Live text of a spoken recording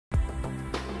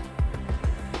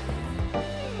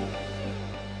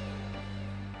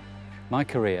My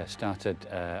career started,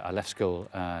 I left school,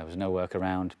 there was no work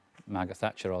around, Margaret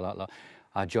Thatcher, all that lot.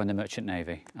 I joined the Merchant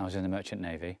Navy. I was in the Merchant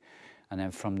Navy. And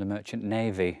then from the Merchant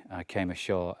Navy, I came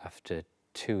ashore after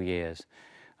 2 years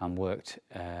and worked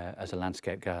as a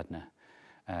landscape gardener,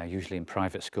 usually in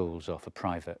private schools or for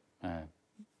private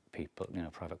people,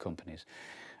 private companies.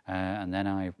 And then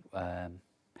I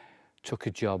took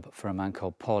a job for a man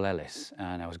called Paul Ellis,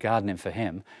 and I was gardening for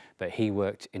him, but he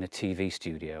worked in a TV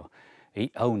studio. He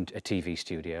owned a TV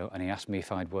studio, and he asked me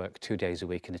if I'd work 2 days a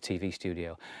week in a TV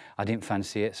studio. I didn't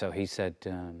fancy it, so he said,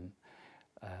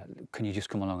 can you just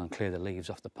come along and clear the leaves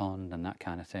off the pond and that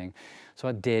kind of thing? So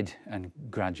I did, and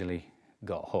gradually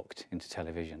got hooked into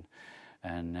television.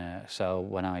 And so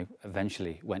when I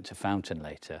eventually went to Fountain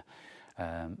later,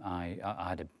 I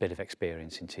had a bit of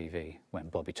experience in TV when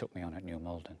Bobby took me on at New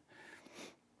Malden.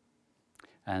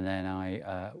 And then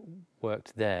I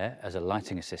worked there as a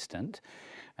lighting assistant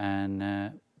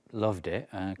and loved it,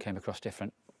 and came across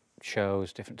different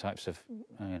shows, different types of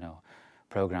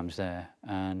programs there,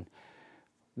 and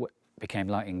became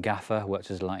lighting gaffer, worked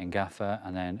as a lighting gaffer,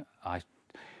 and then I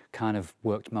kind of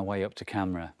worked my way up to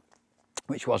camera,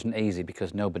 which wasn't easy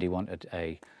because nobody wanted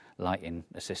a lighting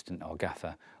assistant or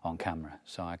gaffer on camera,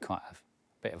 so I quite have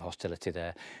a bit of hostility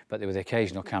there. But there were the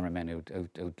occasional cameramen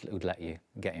who'd let you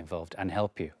get involved and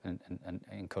help you and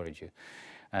encourage you.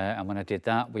 And when I did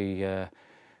that,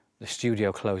 the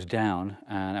studio closed down,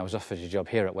 and I was offered a job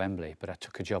here at Wembley, but I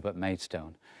took a job at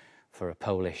Maidstone for a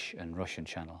Polish and Russian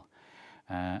channel.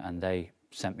 And they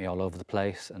sent me all over the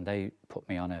place, and they put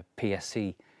me on a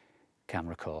PSC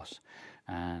camera course.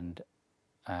 And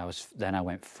then I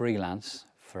went freelance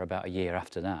for about a year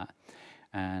after that,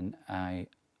 and I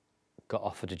got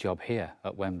offered a job here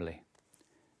at Wembley,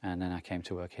 and then I came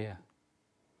to work here.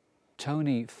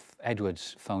 Tony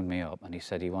Edwards phoned me up and he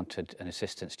said he wanted an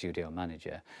assistant studio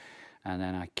manager, and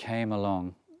then I came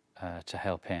along to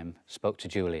help him, spoke to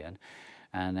Julian,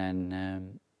 and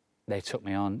then they took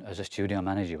me on as a studio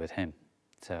manager with him.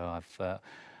 So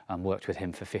I've worked with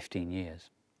him for 15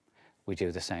 years. We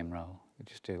do the same role. We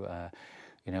just do,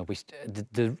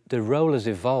 the role has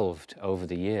evolved over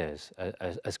the years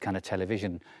as kind of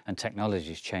television and technology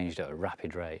has changed at a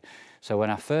rapid rate. So when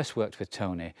I first worked with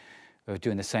Tony, we were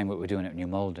doing the same what we're doing at New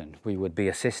Malden. We would be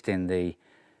assisting the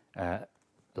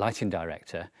lighting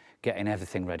director, getting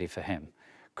everything ready for him,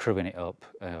 crewing it up,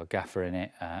 gaffering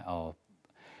it, or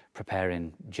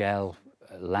preparing gel,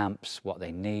 lamps, what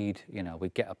they need.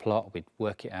 We'd get a plot, we'd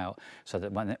work it out so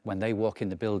that when they walk in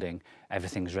the building,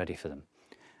 everything's ready for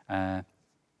them.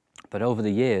 But over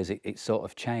the years, it sort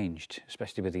of changed,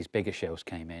 especially with these bigger shows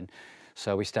came in.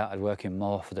 So we started working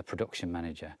more for the production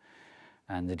manager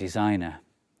and the designer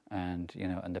and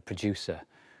and the producer,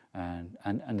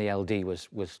 and the LD was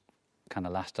kind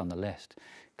of last on the list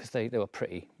because they were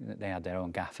pretty. They had their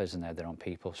own gaffers and they had their own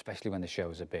people, especially when the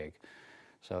shows are big.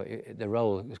 So the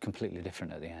role was completely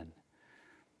different at the end.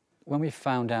 When we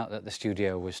found out that the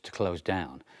studio was to close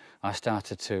down, I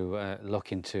started to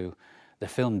look into the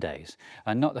film days,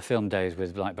 and not the film days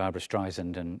with like Barbara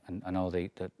Streisand and all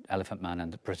the Elephant Man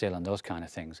and Brazil and those kind of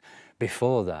things.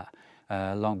 Before that,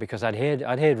 because I'd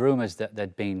heard rumours that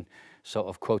there'd been sort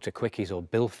of quota quickies or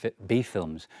B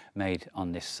films made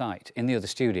on this site in the other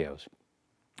studios.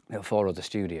 There were 4 other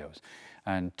studios,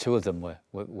 and 2 of them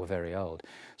were very old.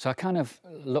 So I kind of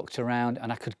looked around,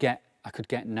 and I could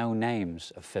get no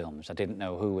names of films. I didn't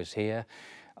know who was here.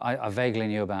 I vaguely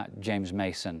knew about James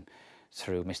Mason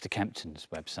through Mr. Kempton's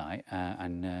website,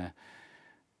 and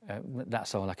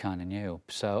that's all I kind of knew.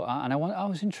 So, I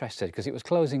was interested because it was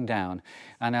closing down,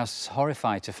 and I was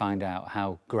horrified to find out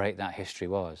how great that history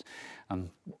was,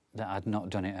 that I'd not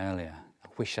done it earlier. I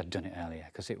wish I'd done it earlier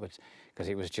because it was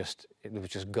just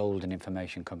golden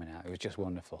information coming out. It was just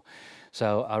wonderful.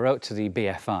 So I wrote to the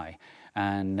BFI,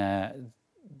 and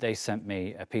they sent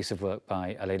me a piece of work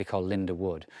by a lady called Linda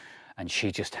Wood, and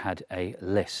she just had a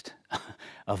list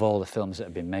of all the films that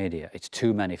have been made here. It's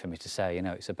too many for me to say,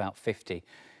 it's about 50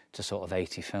 to sort of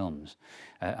 80 films.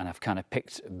 And I've kind of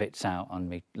picked bits out on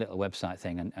my little website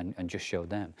thing and just showed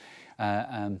them.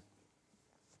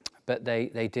 But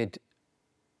they did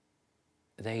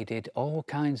all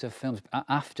kinds of films.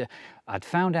 After I'd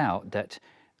found out that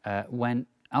when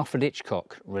Alfred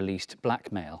Hitchcock released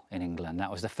Blackmail in England, that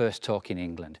was the first talk in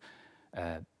England.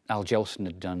 Al Jolson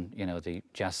had done, the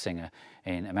jazz singer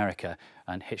in America,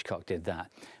 and Hitchcock did that.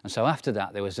 And so after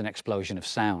that, there was an explosion of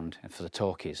sound for the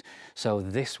talkies. So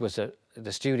this was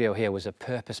the studio here was a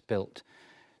purpose-built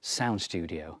sound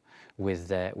studio with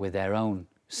their own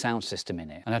sound system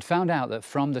in it. And I'd found out that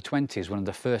from the 20s, one of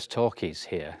the first talkies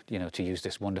here, you know, to use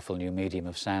this wonderful new medium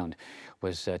of sound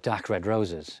was Dark Red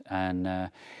Roses.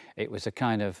 And it was a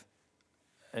kind of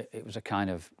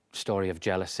story of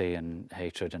jealousy and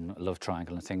hatred and love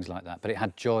triangle and things like that. But it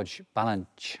had George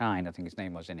Balanchine, I think his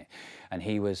name was, in it. And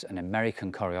he was an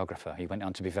American choreographer. He went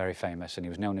on to be very famous, and he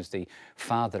was known as the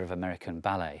father of American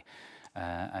ballet.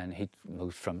 And he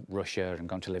moved from Russia and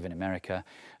gone to live in America,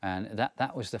 and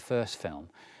that was the first film.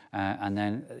 And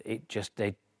then it just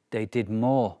they did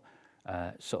more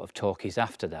sort of talkies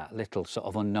after that, little sort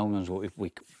of unknown ones.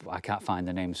 I can't find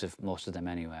the names of most of them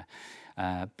anywhere,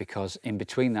 because in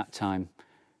between that time,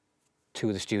 2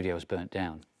 of the studios burnt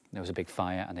down. There was a big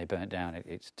fire and they burnt down.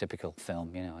 It's typical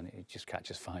film, you know, and it just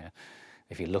catches fire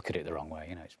if you look at it the wrong way.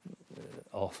 You know, it's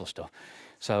awful stuff.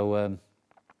 So.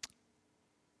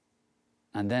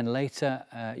 And then later,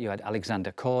 you had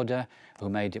Alexander Korda, who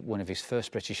made one of his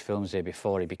first British films here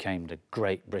before he became the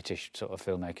great British sort of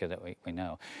filmmaker that we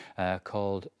know,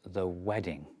 called The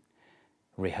Wedding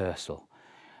Rehearsal.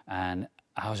 And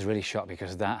I was really shocked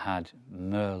because that had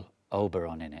Merle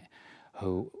Oberon in it,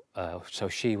 who, so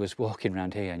she was walking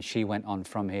around here, and she went on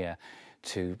from here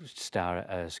to star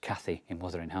as Kathy in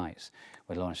Wuthering Heights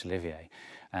with Laurence Olivier.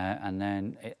 And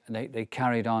then they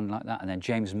carried on like that. And then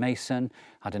James Mason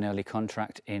had an early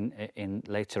contract in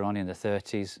later on in the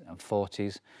 30s and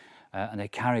 40s, and they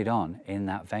carried on in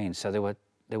that vein. So there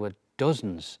were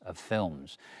dozens of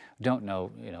films. I don't know,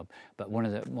 you know, but one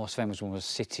of the most famous one was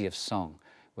City of Song,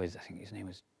 with, I think his name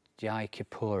was Jai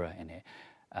Kapoor in it,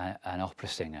 an opera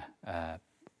singer.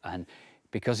 And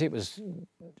because it was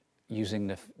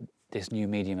using this new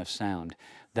medium of sound,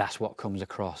 that's what comes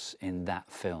across in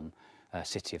that film.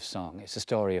 City of Song. It's the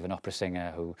story of an opera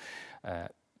singer who,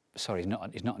 sorry,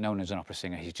 he's not known as an opera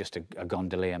singer, he's just a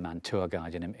gondolier man, tour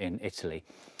guide in Italy.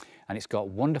 And it's got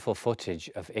wonderful footage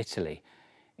of Italy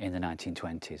in the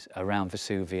 1920s, around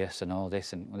Vesuvius and all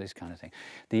this kind of thing.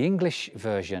 The English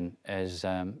version is,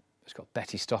 it's got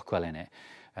Betty Stockwell in it.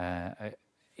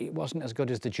 It wasn't as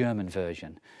good as the German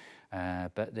version.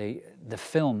 But the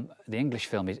English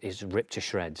film is ripped to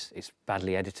shreds. It's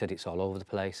badly edited. It's all over the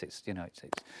place. It's, you know,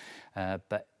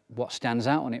 but what stands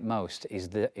out on it most is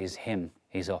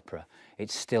his opera.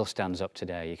 It still stands up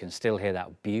today. You can still hear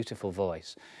that beautiful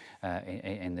voice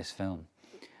in this film.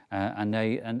 And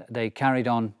they carried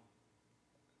on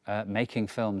making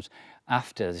films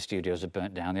after the studios had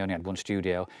burnt down. They only had one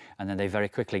studio, and then they very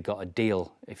quickly got a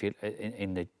deal. If you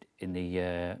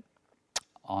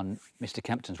on Mr.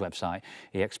 Kempton's website,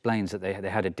 he explains that they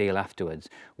had a deal afterwards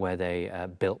where they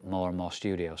built more and more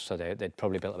studios. So they'd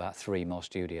probably built about 3 more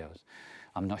studios.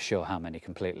 I'm not sure how many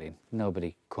completely.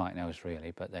 Nobody quite knows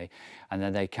really. But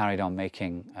then they carried on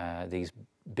making these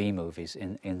B movies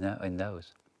in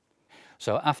those.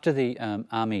 So after the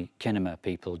Army Kinema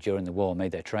people during the war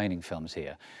made their training films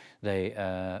here,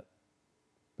 they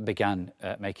began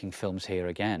making films here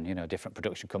again, you know, different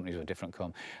production companies with different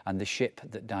and The Ship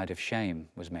That Died of Shame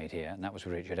was made here, and that was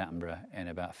with Richard Attenborough in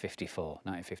about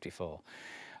 1954.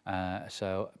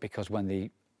 So because when the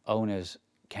owners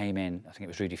came in, I think it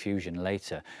was Rediffusion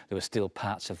later, there were still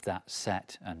parts of that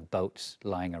set and boats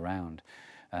lying around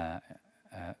the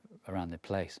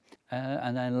place.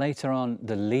 And then later on,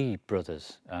 the Lee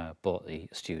brothers bought the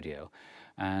studio,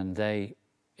 and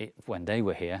when they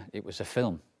were here, it was a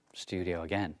film studio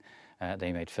again.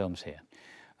 They made films here,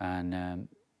 and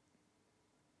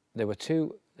there were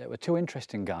two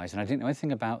interesting guys, and I didn't know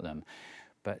anything about them,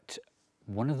 but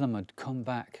one of them had come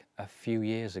back a few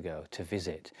years ago to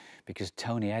visit because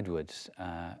Tony Edwards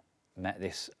met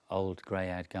this old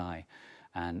grey-haired guy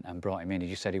and brought him in. He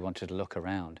just said he wanted to look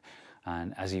around,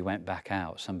 and as he went back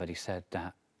out, somebody said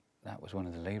that was one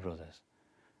of the Lee brothers.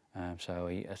 So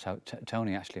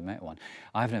Tony actually met one.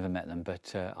 I've never met them,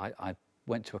 but I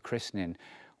went to a christening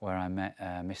where I met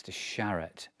Mr.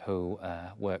 Sharrett, who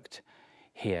worked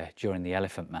here during the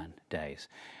Elephant Man days,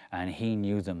 and he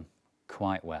knew them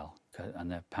quite well,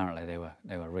 and apparently they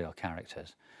were real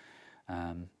characters,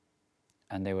 and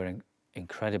they were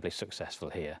incredibly successful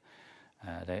here.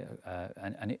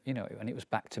 And it was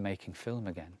back to making film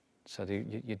again. So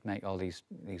you'd make all these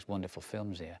wonderful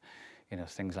films here, you know,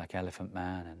 things like Elephant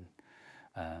Man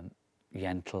and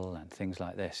Yentl and things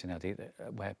like this, you know,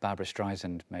 where Barbra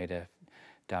Streisand made a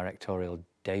directorial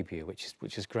debut,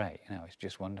 which is great, you know, it's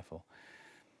just wonderful.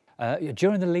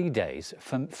 During the Lee days,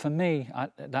 for me,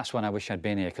 that's when I wish I'd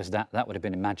been here, because that would have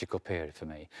been a magical period for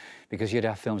me, because you'd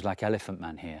have films like Elephant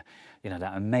Man here, you know,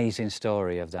 that amazing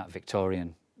story of that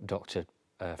Victorian Dr.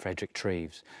 Frederick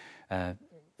Treves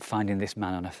finding this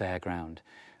man on a fairground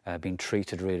been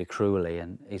treated really cruelly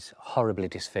and is horribly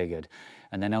disfigured,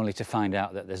 and then only to find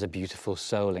out that there's a beautiful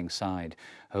soul inside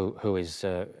who is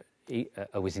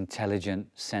intelligent,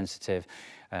 sensitive.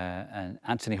 And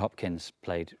Anthony Hopkins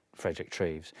played Frederick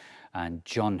Treves, and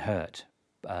John Hurt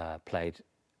played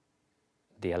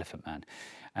the Elephant Man.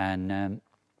 And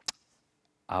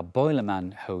our boiler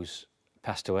man, who's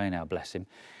passed away now, bless him,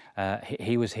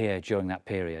 he was here during that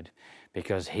period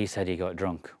because he said he got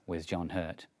drunk with John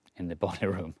Hurt in the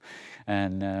boiler room.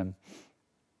 And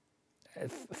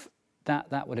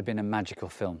that would have been a magical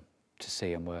film to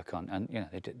see and work on. And you know,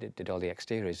 they did all the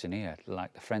exteriors in here,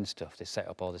 like the Friends stuff. They set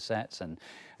up all the sets, and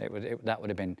that would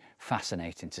have been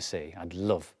fascinating to see. I'd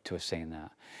love to have seen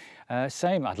that.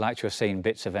 Same, I'd like to have seen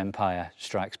bits of Empire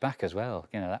Strikes Back as well.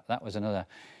 You know, that was another,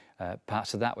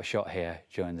 parts of that were shot here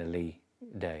during the Lee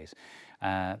days.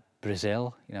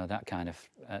 Brazil, you know, that kind of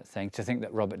thing. To think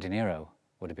that Robert De Niro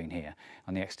would have been here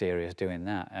on the exteriors doing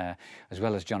that, as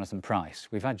well as Jonathan Pryce.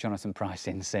 We've had Jonathan Pryce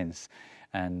in since,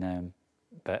 and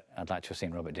but I'd like to have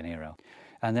seen Robert De Niro.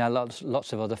 And there are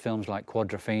lots of other films like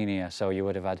Quadrophenia. So you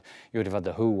would have had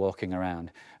the Who walking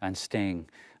around, and Sting,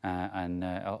 and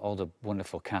all the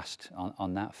wonderful cast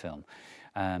on that film.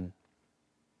 And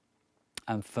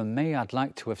for me, I'd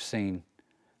like to have seen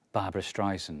Barbra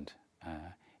Streisand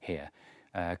here,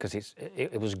 because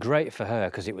it was great for her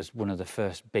because it was one of the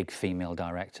first big female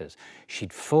directors.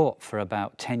 She'd fought for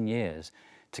about 10 years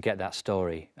to get that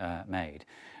story made.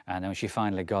 And then when she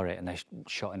finally got it, and they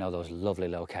shot in all those lovely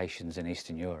locations in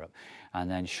Eastern Europe, and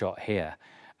then shot here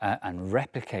and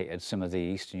replicated some of the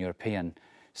Eastern European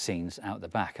scenes out the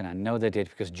back. And I know they did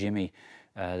because Jimmy,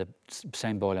 the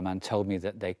same boiler man, told me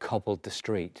that they cobbled the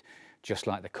street just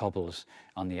like the cobbles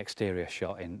on the exterior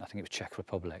shot in, I think it was Czech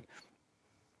Republic.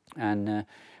 And it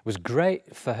was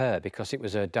great for her because it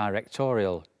was a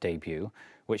directorial debut,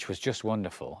 which was just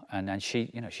wonderful. And then she,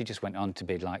 you know, she just went on to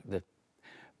be like the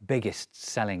biggest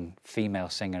selling female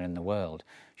singer in the world.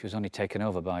 She was only taken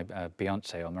over by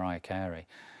Beyonce or Mariah Carey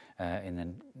in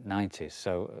the 90s.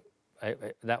 So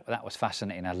that was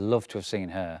fascinating. I'd love to have seen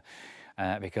her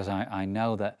because I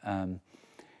know that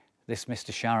this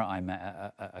Mr. Sharratt I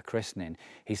met at a christening,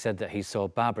 he said that he saw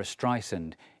Barbra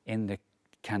Streisand in the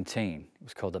canteen, it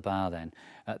was called the bar then,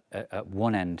 at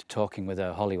one end talking with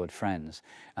her Hollywood friends,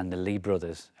 and the Lee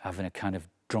brothers having a kind of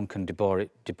drunken,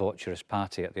 debaucherous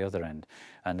party at the other end.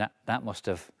 And that must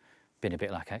have been a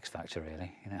bit like X Factor,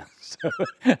 really, you know,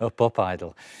 so, or Pop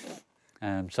Idol.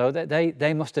 So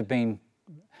they must have been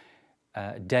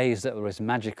days that were as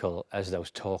magical as those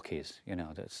talkies, you know,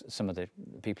 that some of the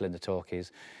people in the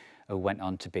talkies who went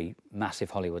on to be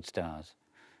massive Hollywood stars.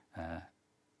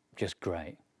 Just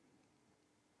great.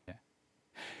 Yeah.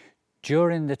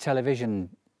 During the television,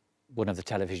 one of the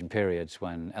television periods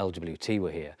when LWT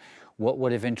were here, what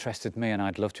would have interested me, and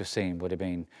I'd love to have seen, would have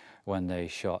been when they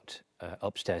shot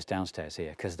upstairs, downstairs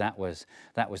here, because that was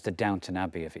the Downton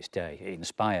Abbey of its day. It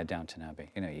inspired Downton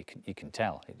Abbey. You know, you can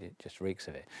tell it just reeks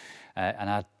of it. And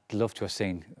I'd love to have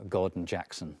seen Gordon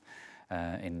Jackson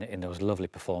in those lovely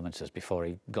performances before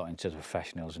he got into the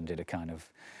professionals and did a kind of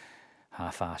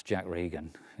half-assed Jack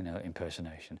Regan, you know,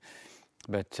 impersonation.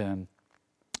 But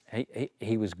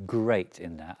he was great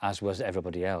in that, as was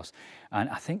everybody else. And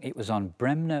I think it was on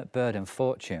Bremner, Bird and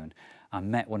Fortune, I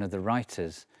met one of the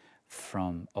writers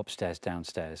from Upstairs,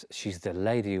 Downstairs. She's the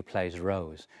lady who plays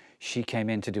Rose. She came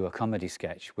in to do a comedy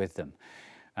sketch with them.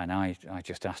 And I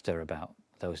just asked her about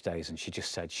those days, and she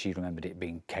just said she remembered it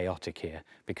being chaotic here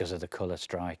because of the colour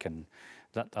strike, and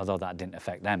that, although that didn't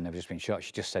affect them, they've just been shot.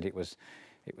 She just said it was,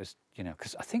 you know,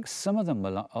 because I think some of them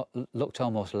were looked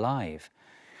almost live.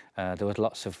 There was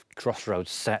lots of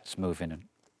crossroads sets moving and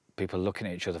people looking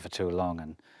at each other for too long,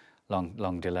 and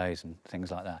long delays and things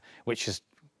like that, which is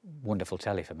wonderful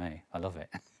telly for me. I love it.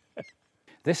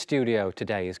 This studio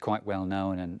today is quite well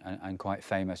known and quite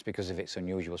famous because of its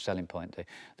unusual selling point,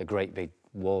 the great big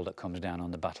wall that comes down on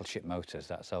the battleship motors.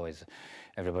 That's always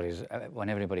when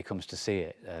everybody comes to see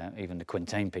it, even the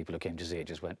Quintain people who came to see it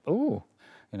just went, "Ooh,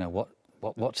 you know,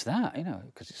 what's that?" You know,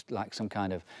 because it's like some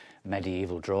kind of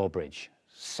medieval drawbridge,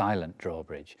 silent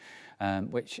drawbridge,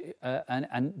 which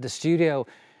and the studio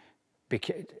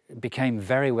became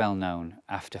very well known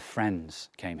after Friends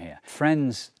came here.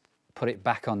 Friends put it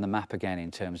back on the map again in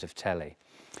terms of telly,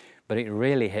 but it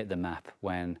really hit the map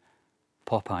when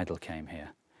Pop Idol came here.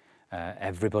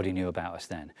 Everybody knew about us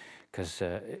then, because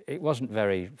it wasn't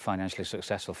very financially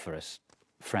successful for us,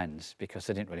 Friends, because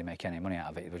they didn't really make any money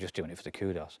out of it. They were just doing it for the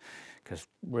kudos, because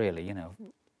really, you know,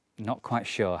 not quite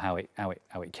sure how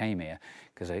it came here,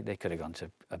 because they could have gone to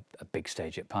a big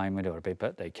stage at Pinewood or a big,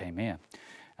 but they came here.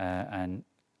 And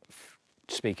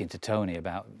speaking to Tony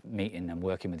about meeting and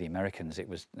working with the Americans,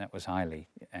 that was highly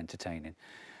entertaining.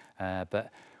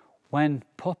 But when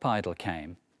Pop Idol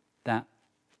came, that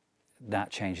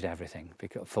changed everything.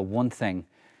 Because for one thing,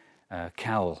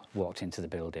 Cowell walked into the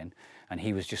building, and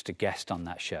he was just a guest on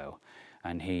that show,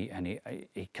 and he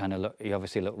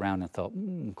obviously looked round and thought,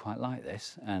 quite like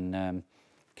this, and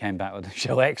came back with the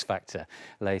show X Factor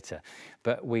later.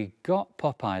 But we got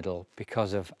Pop Idol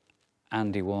because of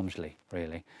Andy Wormsley,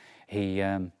 really.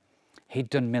 He'd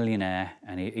done Millionaire,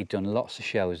 and he'd done lots of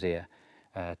shows here.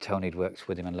 Tony'd worked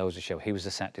with him on loads of shows. He was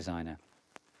the set designer.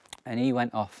 And he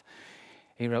went off,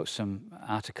 he wrote some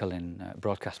article in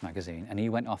Broadcast magazine, and he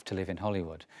went off to live in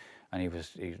Hollywood. And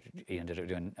he ended up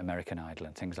doing American Idol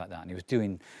and things like that. And he was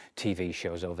doing TV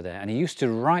shows over there. And he used to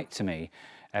write to me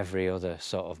every other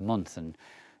sort of month and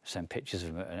send pictures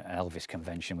of an Elvis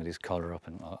convention with his collar up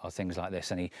and or things like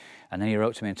this. And then he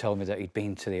wrote to me and told me that he'd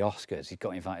been to the Oscars. He'd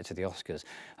got invited to the Oscars,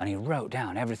 and he wrote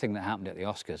down everything that happened at the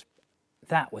Oscars.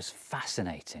 That was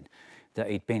fascinating. That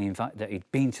he'd been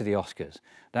to the Oscars.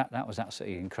 That was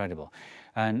absolutely incredible.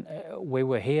 And we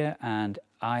were here, and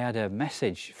I had a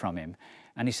message from him,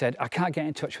 and he said, I can't get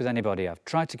in touch with anybody. I've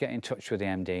tried to get in touch with the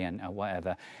MD and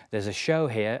whatever. There's a show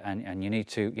here, and you need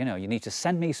to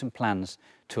send me some plans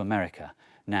to America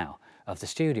now of the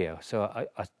studio. So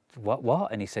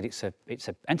what? And he said, it's a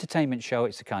entertainment show.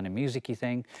 It's a kind of musicy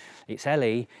thing. It's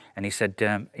LE. And he said,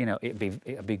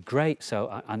 it'd be great.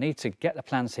 So I need to get the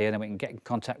plans here, then we can get in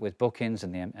contact with bookings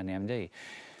and the MD.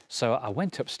 So I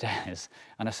went upstairs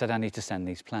and I said, I need to send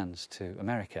these plans to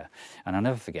America. And I'll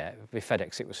never forget, with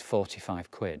FedEx, it was 45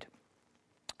 quid.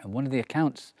 And one of the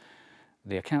accounts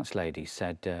lady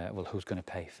said, well, who's going to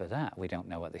pay for that? We don't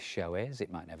know what this show is.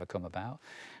 It might never come about.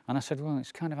 And I said, well,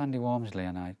 it's kind of Andy Wormsley,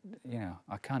 and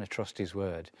I kind of trust his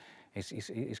word.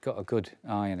 He's got a good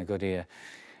eye and a good ear.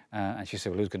 And she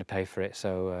said, well, who's going to pay for it?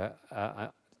 So I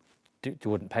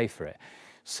wouldn't pay for it.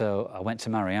 So I went to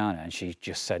Mariana, and she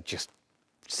just said, just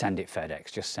send it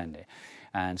FedEx, just send it.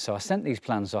 And so I sent these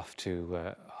plans off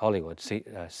to Hollywood,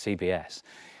 CBS.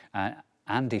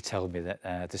 Andy told me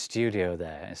that the studio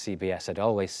there at CBS had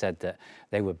always said that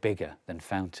they were bigger than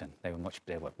Fountain. They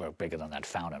were bigger than that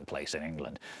Fountain place in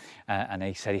England. And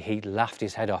he said he laughed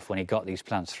his head off when he got these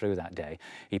plans through that day.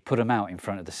 He put them out in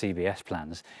front of the CBS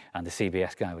plans, and the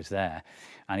CBS guy was there.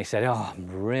 And he said, oh, I'm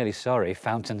really sorry,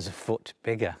 Fountain's a foot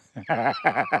bigger.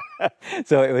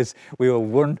 So we were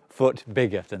 1 foot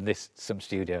bigger than some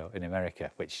studio in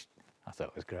America, which I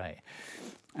thought was great.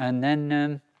 And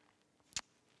then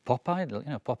Pop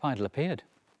Idol appeared.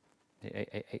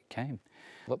 It came.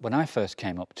 When I first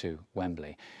came up to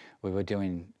Wembley, we were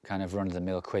doing kind of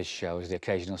run-of-the-mill quiz shows, the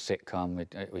occasional sitcom.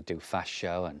 We'd do Fast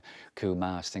Show and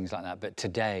Kumars, things like that. But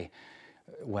today,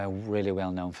 we're really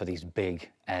well known for these big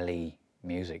LE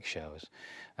music shows.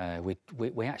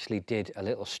 We actually did a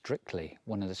little Strictly,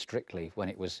 one of the Strictly, when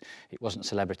it wasn't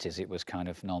celebrities, it was kind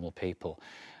of normal people.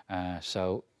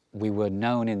 So we were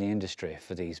known in the industry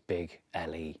for these big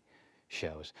LE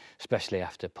shows, especially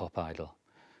after Pop Idol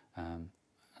and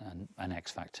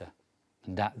X Factor,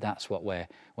 and that's what we're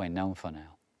known for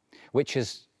now, which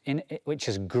is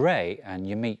great. And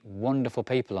you meet wonderful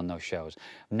people on those shows.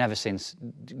 I've never seen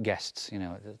guests,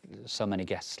 so many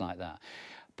guests like that.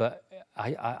 But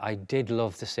I did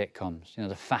love the sitcoms.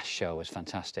 The Fast Show was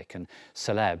fantastic, and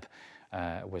Celeb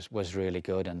was really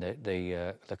good, and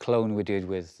the clone we did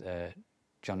with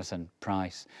Jonathan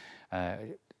Pryce.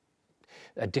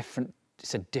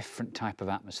 It's a different type of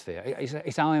atmosphere.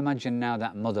 It's how I imagine now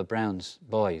that Mother Brown's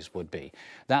Boys would be.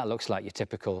 That looks like your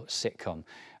typical sitcom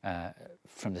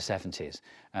from the 70s.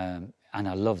 And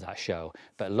I love that show.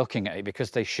 But looking at it, because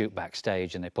they shoot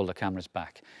backstage and they pull the cameras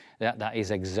back, that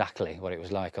is exactly what it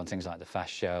was like on things like the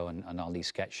Fast Show and all these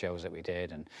sketch shows that we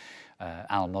did. And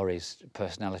Al Murray's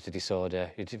Personality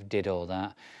Disorder, it did all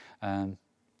that.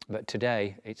 But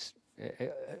today,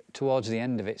 towards the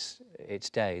end of its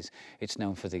days, it's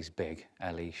known for these big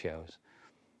LE shows.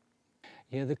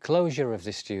 Yeah, the closure of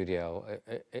this studio,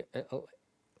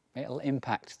 it'll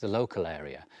impact the local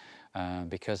area,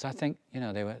 because I think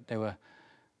they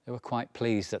were quite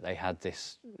pleased that they had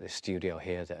this studio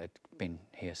here that had been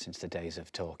here since the days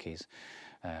of Talkies,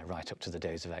 right up to the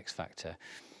days of X Factor.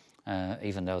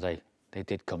 Even though they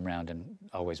did come round and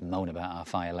always moan about our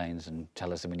fire lanes and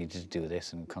tell us that we needed to do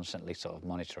this and constantly sort of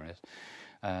monitor us.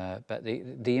 But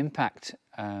the impact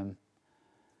in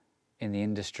the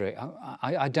industry,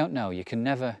 I don't know. You can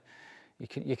never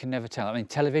tell. I mean,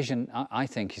 television, I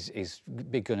think is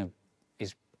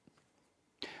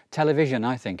Television,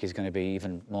 I think, is going to be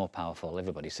even more powerful.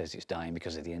 Everybody says it's dying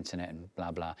because of the internet and blah,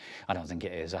 blah. I don't think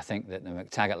it is. I think that the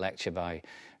McTaggart lecture by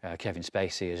Kevin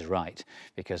Spacey is right,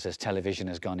 because as television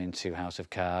has gone into House of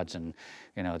Cards and,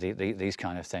 you know, these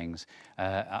kind of things,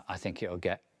 I think it'll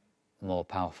get more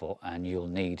powerful, and you'll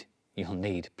need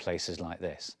places like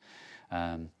this.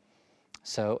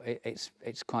 So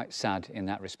it's quite sad in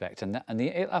that respect, and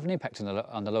it'll have an impact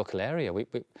on the local area. We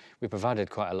provided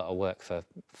quite a lot of work for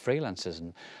freelancers,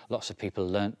 and lots of people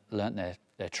learnt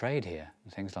their trade here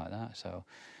and things like that. So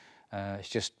it's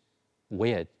just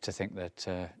weird to think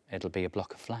that it'll be a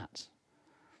block of flats.